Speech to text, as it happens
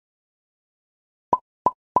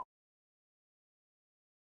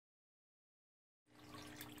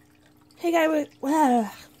Hey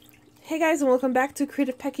guys, and welcome back to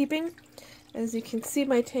Creative Pet Keeping. As you can see,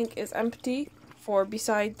 my tank is empty for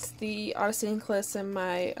besides the autosinclus and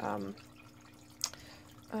my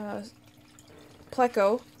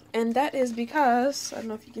pleco, and that is because, I don't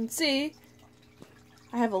know if you can see,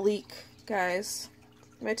 I have a leak, guys.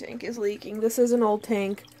 My tank is leaking. This is an old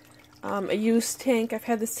tank, a used tank. I've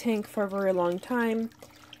had this tank for a very long time,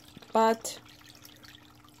 but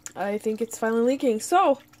I think it's finally leaking.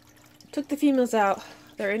 So, took the females out.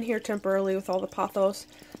 They're in here temporarily with all the pothos.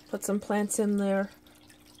 Put some plants in there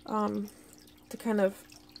to kind of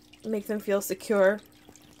make them feel secure.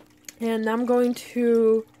 And I'm going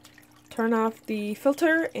to turn off the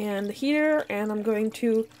filter and the heater, and I'm going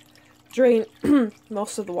to drain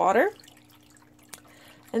most of the water.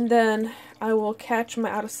 And then I will catch my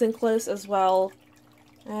autosinclus as well,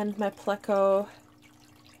 and my pleco,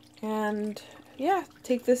 and yeah,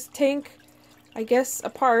 take this tank, I guess,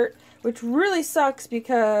 apart, which really sucks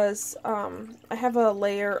because I have a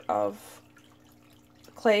layer of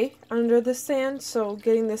clay under the sand, so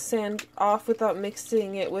getting the sand off without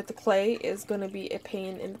mixing it with the clay is going to be a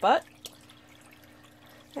pain in the butt.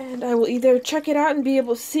 And I will either check it out and be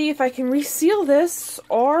able to see if I can reseal this,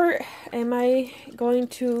 or am I going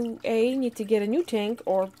to A, need to get a new tank,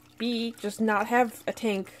 or B, just not have a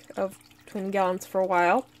tank of 20 gallons for a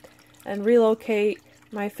while and relocate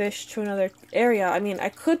my fish to another area. I mean, I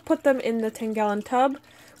could put them in the 10-gallon tub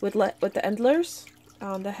with the endlers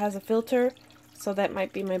that has a filter, so that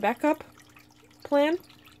might be my backup plan.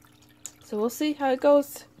 So we'll see how it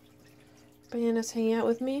goes. Banana's hanging out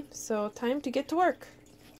with me, so time to get to work.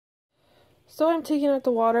 So I'm taking out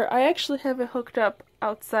the water. I actually have it hooked up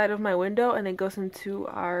outside of my window, and it goes into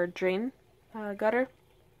our drain gutter.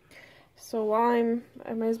 So while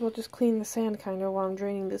I might as well just clean the sand kind of while I'm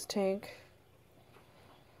draining this tank.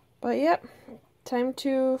 But yep, time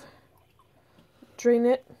to drain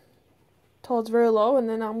it till it's very low, and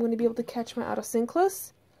then I'm going to be able to catch my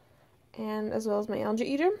autosinclus, and as well as my algae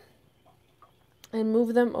eater, and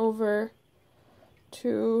move them over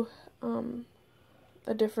to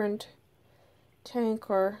a different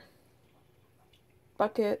tank or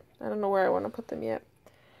bucket. I don't know where I want to put them yet.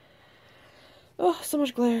 Oh, so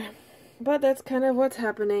much glare. But that's kind of what's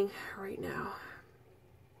happening right now.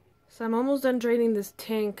 So I'm almost done draining this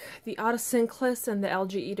tank. The autosinclus and the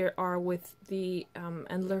algae eater are with the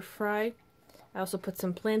endler fry. I also put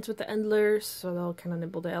some plants with the endlers, so they'll kind of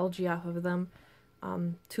nibble the algae off of them.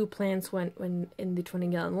 2 plants went in the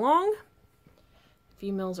 20-gallon long.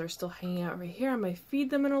 Females are still hanging out right here. I might feed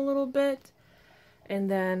them in a little bit. And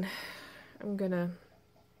then I'm gonna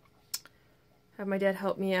have my dad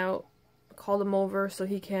help me out. Call them over so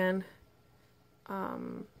he can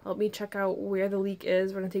help me check out where the leak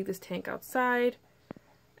is. We're going to take this tank outside,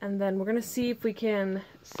 and then we're going to see if we can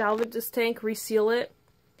salvage this tank, reseal it,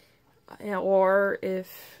 or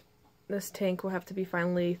if this tank will have to be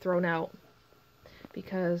finally thrown out.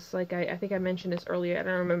 Because, like I think I mentioned this earlier, I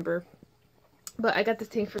don't remember, but I got this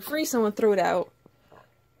tank for free. Someone threw it out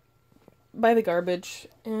by the garbage,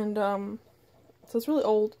 and so it's really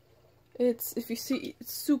old. It's, if you see,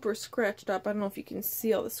 it's super scratched up. I don't know if you can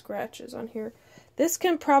see all the scratches on here. This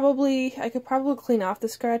can probably, I could probably clean off the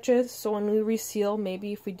scratches, so when we reseal,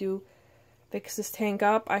 maybe if we do fix this tank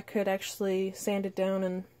up, I could actually sand it down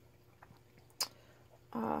and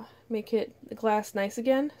make it, the glass nice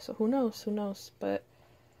again. So who knows, but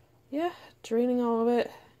yeah, draining all of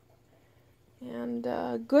it. And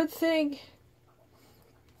good thing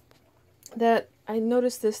that I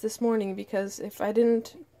noticed this morning, because if I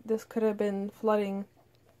didn't, this could have been flooding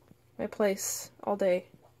my place all day.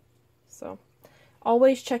 So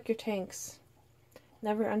always check your tanks.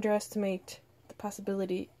 Never underestimate the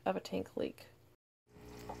possibility of a tank leak.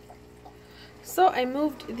 So I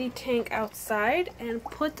moved the tank outside and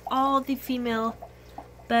put all the female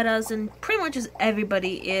bettas, and pretty much as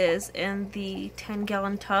everybody is, in the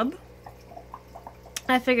 10-gallon tub.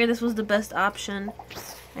 I figured this was the best option,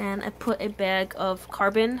 and I put a bag of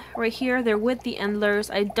carbon right here. They're with the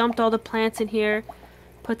endlers. I dumped all the plants in here,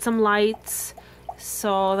 put some lights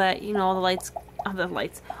so that, you know,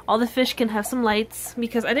 all the fish can have some lights,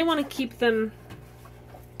 because I didn't want to keep them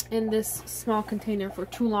in this small container for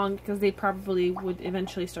too long, because they probably would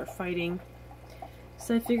eventually start fighting.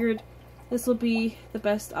 So I figured this will be the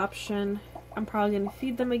best option. I'm probably going to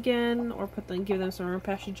feed them again, or give them some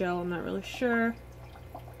Rapashi gel, I'm not really sure.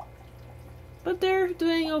 But they're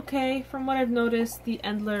doing okay. From what I've noticed, the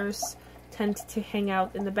endlers tend to hang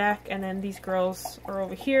out in the back, and then these girls are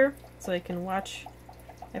over here, so they can watch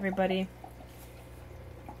everybody.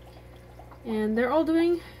 And they're all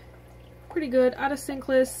doing pretty good.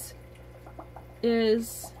 Autosinclus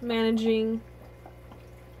is managing.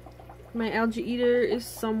 My algae eater is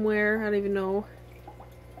somewhere. I don't even know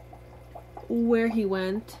where he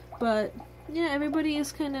went. But yeah, everybody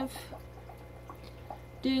is kind of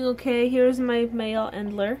doing okay. Here's my male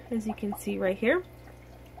Endler, as you can see right here.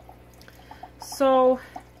 So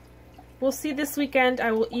we'll see this weekend.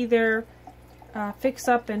 I will either fix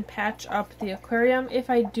up and patch up the aquarium. If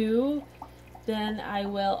I do, then I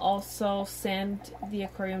will also sand the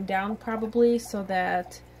aquarium down probably, so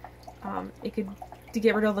that to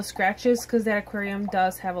get rid of the scratches, because that aquarium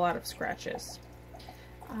does have a lot of scratches.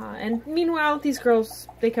 And meanwhile, these girls,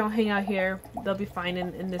 they can hang out here. They'll be fine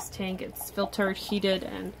in this tank. It's filtered, heated,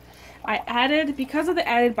 and I added, because of the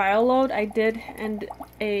added bio load, I did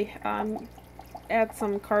add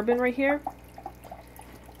some carbon right here.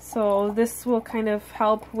 So this will kind of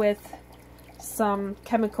help with some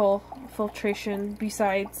chemical filtration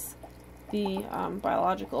besides the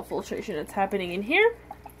biological filtration that's happening in here.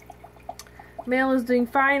 Male is doing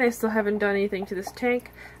fine. I still haven't done anything to this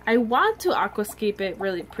tank. I want to aquascape it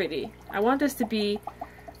really pretty. I want this to be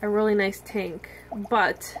a really nice tank,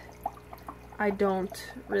 but I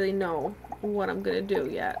don't really know what I'm gonna do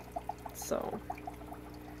yet. So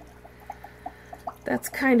that's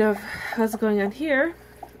kind of what's going on here.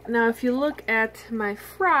 Now if you look at my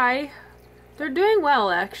fry, they're doing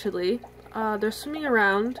well actually. They're swimming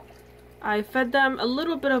around. I fed them a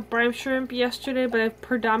little bit of brine shrimp yesterday, but I've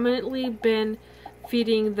predominantly been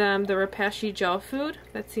feeding them the Repashy gel food.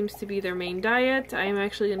 That seems to be their main diet. I am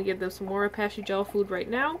actually going to give them some more Repashy gel food right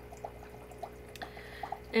now.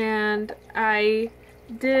 And I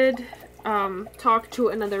did talk to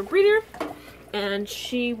another breeder, and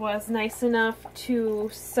she was nice enough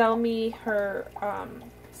to sell me her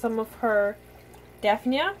some of her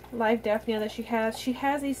Daphnia, live Daphnia that she has. She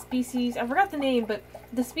has a species, I forgot the name, but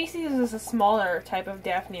the species is a smaller type of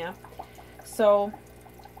Daphnia. So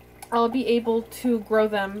I'll be able to grow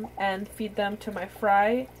them and feed them to my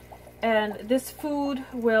fry. And this food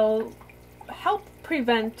will help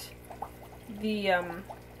prevent the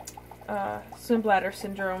swim bladder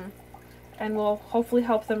syndrome, and will hopefully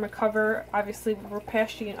help them recover. Obviously, we're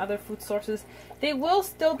Repashy and other food sources. They will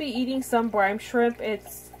still be eating some brine shrimp.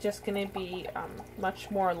 It's just going to be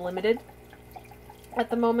much more limited at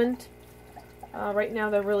the moment. Right now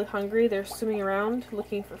they're really hungry. They're swimming around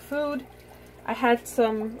looking for food. I had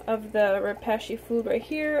some of the Repashy food right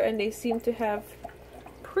here, and they seem to have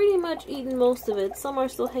pretty much eaten most of it. Some are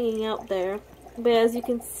still hanging out there, but as you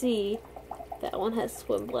can see, that one has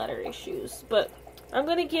swim bladder issues. But I'm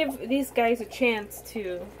going to give these guys a chance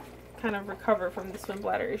to kind of recover from the swim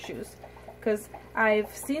bladder issues, because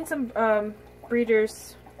I've seen some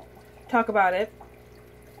breeders talk about it,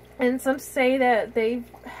 and some say that they've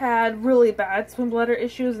had really bad swim bladder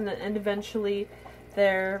issues, and eventually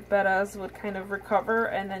their bettas would kind of recover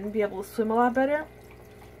and then be able to swim a lot better.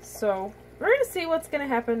 So we're going to see what's going to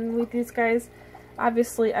happen with these guys.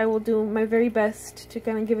 Obviously, I will do my very best to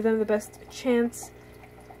kind of give them the best chance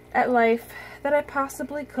at life that I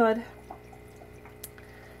possibly could.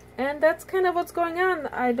 And that's kind of what's going on.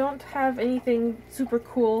 I don't have anything super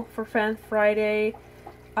cool for Fan Friday.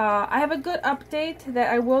 I have a good update that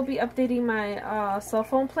I will be updating my cell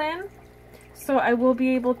phone plan. So I will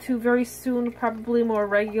be able to very soon, probably more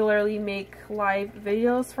regularly, make live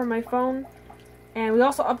videos from my phone. And we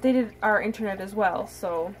also updated our internet as well,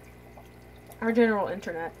 so our general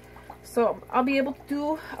internet. So I'll be able to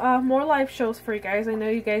do more live shows for you guys. I know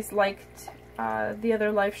you guys liked the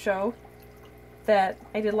other live show that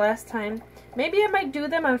I did last time. Maybe I might do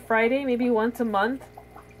them on Friday, maybe once a month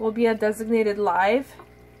will be a designated live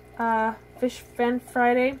Fish Fan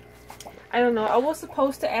Friday. I don't know. I was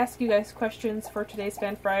supposed to ask you guys questions for today's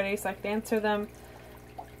Fan Friday so I could answer them.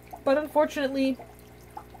 But unfortunately,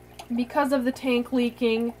 because of the tank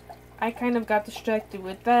leaking, I kind of got distracted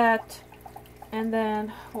with that. And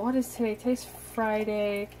then, what is today? Today's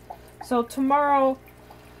Friday. So tomorrow,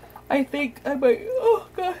 I think I might, oh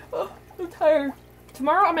god, oh, I'm tired.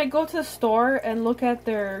 Tomorrow I might go to the store and look at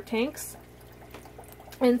their tanks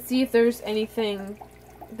and see if there's anything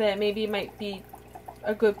that maybe might be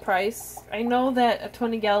a good price. I know that a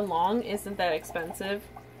 20-gallon long isn't that expensive.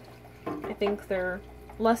 I think they're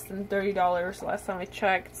less than $30 last time I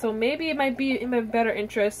checked. So maybe it might be in my better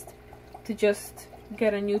interest to just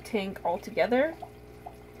get a new tank altogether.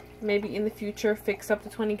 Maybe in the future fix up the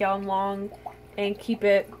 20-gallon long and keep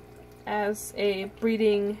it as a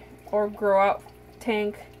breeding or grow out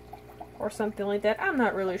tank or something like that. I'm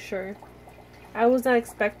not really sure. I was not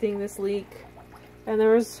expecting this leak, and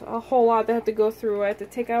there was a whole lot that I had to go through. I had to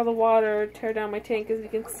take out the water, tear down my tank, as you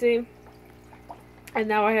can see, and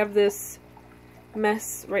now I have this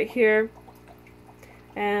mess right here.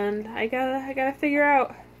 and I gotta figure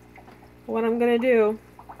out what I'm gonna do,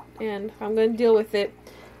 and I'm gonna deal with it.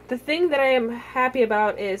 The thing that I am happy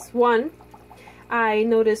about is, one, I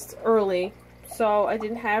noticed early, so I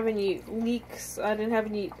didn't have any leaks, I didn't have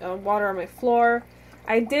any water on my floor.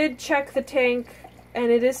 I did check the tank,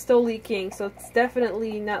 and it is still leaking, so it's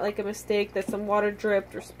definitely not like a mistake that some water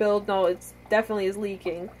dripped or spilled. No, it's definitely is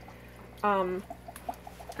leaking. Oh,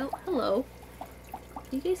 hello. Are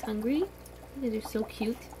you guys hungry? You guys are so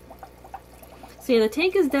cute. So yeah, the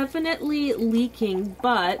tank is definitely leaking,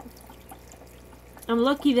 but I'm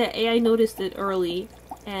lucky that A, I noticed it early,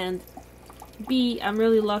 and B, I'm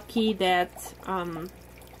really lucky that I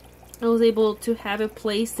was able to have a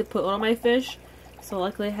place to put all my fish. So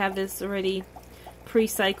luckily I have this already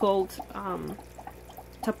pre-cycled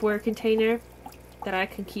Tupperware container that I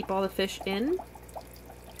can keep all the fish in.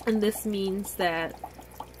 And this means that,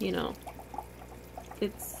 you know,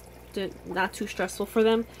 it's not too stressful for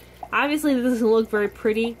them. Obviously this doesn't look very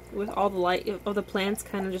pretty with all the light of the plants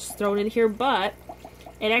kind of just thrown in here, but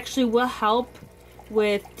it actually will help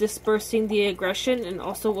with dispersing the aggression, and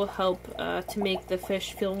also will help to make the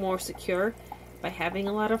fish feel more secure by having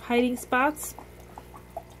a lot of hiding spots.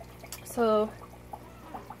 So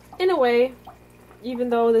in a way, even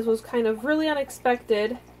though this was kind of really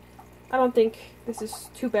unexpected, I don't think this is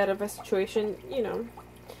too bad of a situation. You know,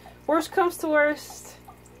 worst comes to worst,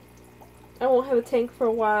 I won't have a tank for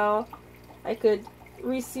a while. I could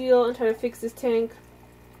reseal and try to fix this tank,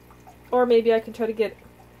 or maybe I can try to get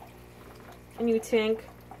a new tank.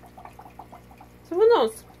 So who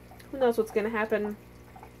knows? Who knows what's gonna happen?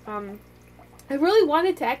 I really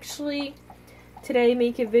wanted to actually today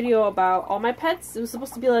make a video about all my pets. It was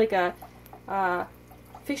supposed to be like a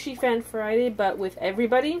Fishy Fan Friday, but with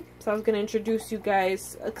everybody. So I was gonna introduce you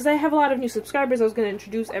guys, because I have a lot of new subscribers. I was gonna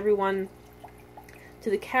introduce everyone to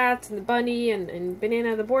the cats and the bunny and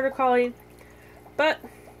Banana the border collie, but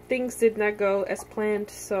things did not go as planned.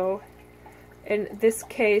 So in this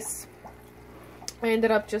case, I ended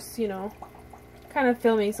up just, you know, kind of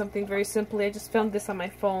filming something very simply. I just filmed this on my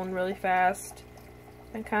phone really fast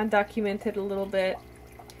and kind of documented a little bit.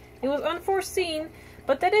 It was unforeseen,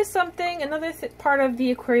 but that is something, another part of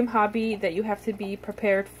the aquarium hobby that you have to be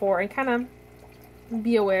prepared for and kind of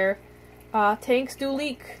be aware. Tanks do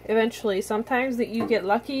leak eventually. Sometimes that you get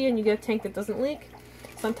lucky and you get a tank that doesn't leak.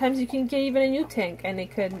 Sometimes you can get even a new tank and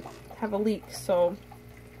it could have a leak. So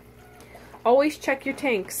always check your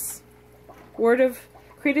tanks. Word of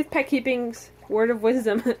Creative Pet Keeping's word of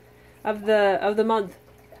wisdom of the month.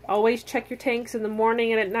 Always check your tanks in the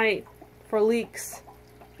morning and at night for leaks.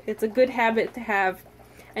 It's a good habit to have.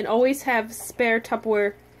 And always have spare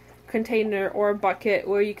Tupperware container or a bucket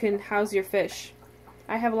where you can house your fish.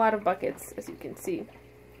 I have a lot of buckets, as you can see,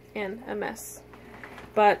 and a mess.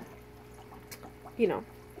 But, you know,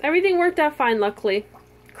 everything worked out fine, luckily.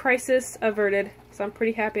 Crisis averted, so I'm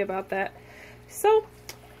pretty happy about that. So,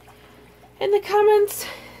 in the comments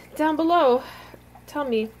down below, tell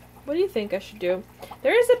me, what do you think I should do?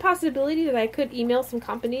 There is a possibility that I could email some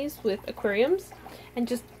companies with aquariums and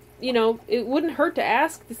just, you know, it wouldn't hurt to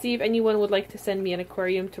ask to see if anyone would like to send me an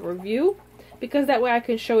aquarium to review, because that way I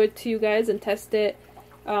can show it to you guys and test it.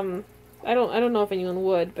 I don't know if anyone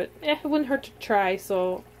would, but it wouldn't hurt to try,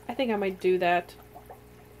 so I think I might do that.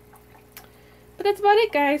 But that's about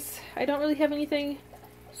it, guys. I don't really have anything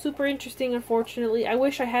super interesting, unfortunately. I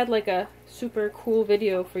wish I had like a super cool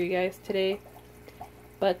video for you guys today,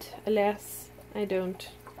 but alas, I don't.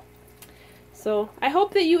 So I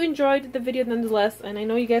hope that you enjoyed the video nonetheless, and I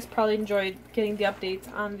know you guys probably enjoyed getting the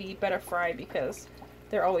updates on the Betta Fry because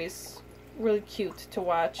they're always really cute to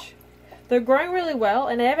watch. They're growing really well,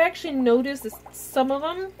 and I've actually noticed that some of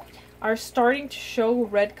them are starting to show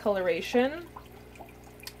red coloration.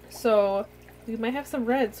 So we might have some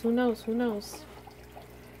reds. Who knows? Who knows?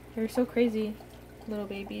 They're so crazy, little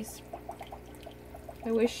babies.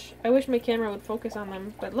 I wish my camera would focus on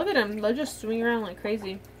them, but look at them. They're just swimming around like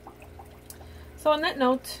crazy. So on that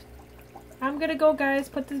note, I'm gonna go, guys,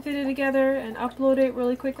 put this video together and upload it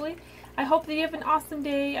really quickly. I hope that you have an awesome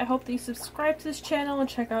day. I hope that you subscribe to this channel and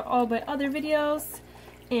check out all my other videos.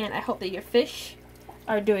 And I hope that your fish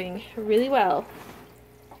are doing really well.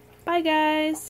 Bye, guys!